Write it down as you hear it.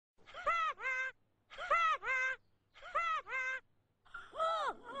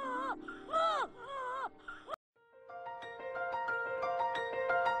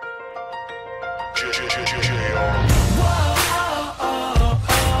Hey,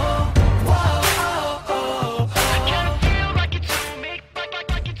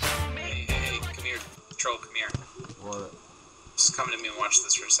 come here. Troll, come here. What? Just come to me and watch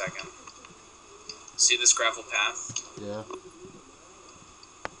this for a second. See this gravel path? Yeah.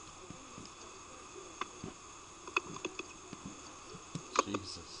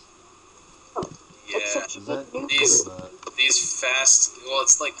 Jesus. Yeah. Is that, These fast, well,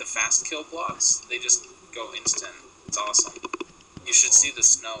 it's like the fast kill blocks. They just go instant. It's awesome. You should see the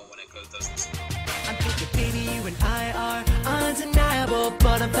snow when it does the snow. I'm thinking, baby, you and I are undeniable,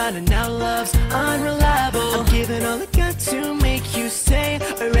 but I'm finding out love's unreliable. I'm giving all I got to make you stay,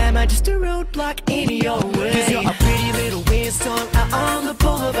 or am I just a roadblock in your way? 'Cause you're a pretty little windstorm out on the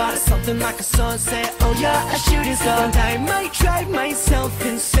boulevard, something like a sunset. Oh, yeah, a shooting star. And I might drive myself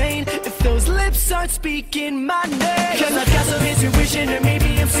insane if those lips aren't speaking my name. 'Cause I've got some intuition, or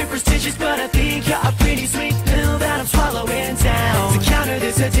maybe I'm superstitious, but I think you're a pretty sweet pill that I'm swallowing down. To counter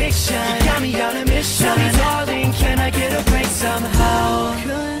this addiction, you got me on a mission. Tell me, darling, can I get a break somehow?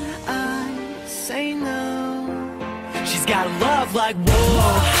 Could I say no? She's got a love like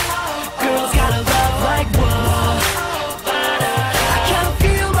whoa. Girls got a love like whoa. I kinda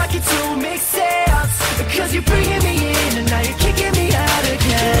feel like it don't make sense, because you're bringing me in and now you're kicking me out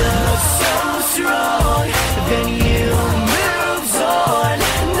again. Love so strong, then you moves on,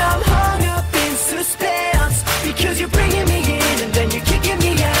 and I'm hung up in suspense, because you're bringing me in and then you're kicking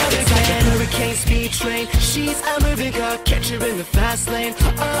me out again. It's like a hurricane speed train. She's a moving car, catch her in the fast lane.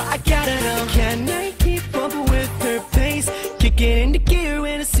 Oh, I gotta know, can I keep up with her pace? Kick it into gear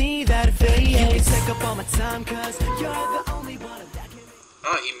when I see that face. You can take up all my time, 'cause you're the only one that can make...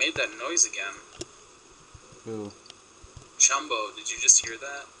 Oh, he made that noise again. Who? Chumbo, did you just hear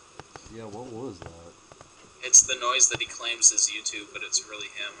that? Yeah, what was that? It's the noise that he claims is YouTube, but it's really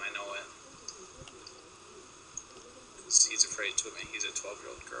him, I know it. He's afraid to admit he's a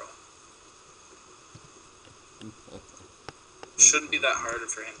 12-year-old girl. Shouldn't be that hard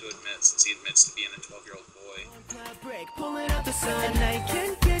for him to admit, since he admits to being a 12-year-old boy. Pulling up the sun, and I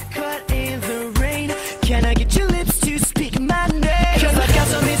can get caught in the rain. Can I get your lips to speak my name? 'Cause I've got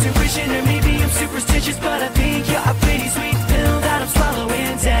some intuition, or maybe I'm superstitious, but I think you're a pretty sweet pill that I'm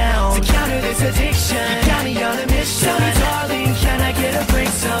swallowing down. To counter this addiction, you got me on a mission. Tell me, darling, can I get a break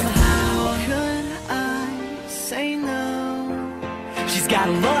somehow? Could I say no? She's got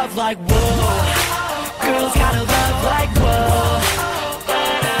a love like whoa. Girls got a love like whoa.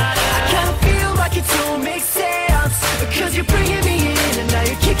 I kinda feel like it don't make sense, because you're bringing me in and now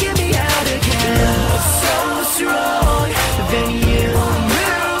you're kicking me out again. Love so strong, then you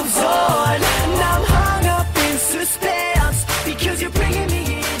moves on, and I'm hung up in suspense, because you're bringing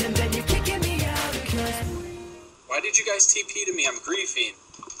me in and then you're kicking me out again. Why did you guys TP to me? I'm griefing.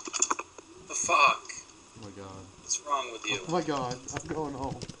 The fuck? Oh my god. What's wrong with you? Oh my god, I'm going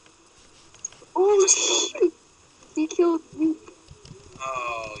home. Oh shit! He killed me.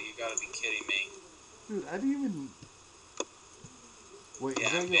 Oh, you gotta be kidding me. Dude, I didn't even... Wait, Yeah,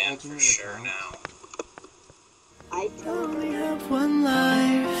 is that I'm your banned for alternate sure account? now. I Only have one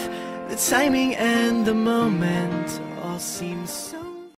life. The timing and the moment all seem so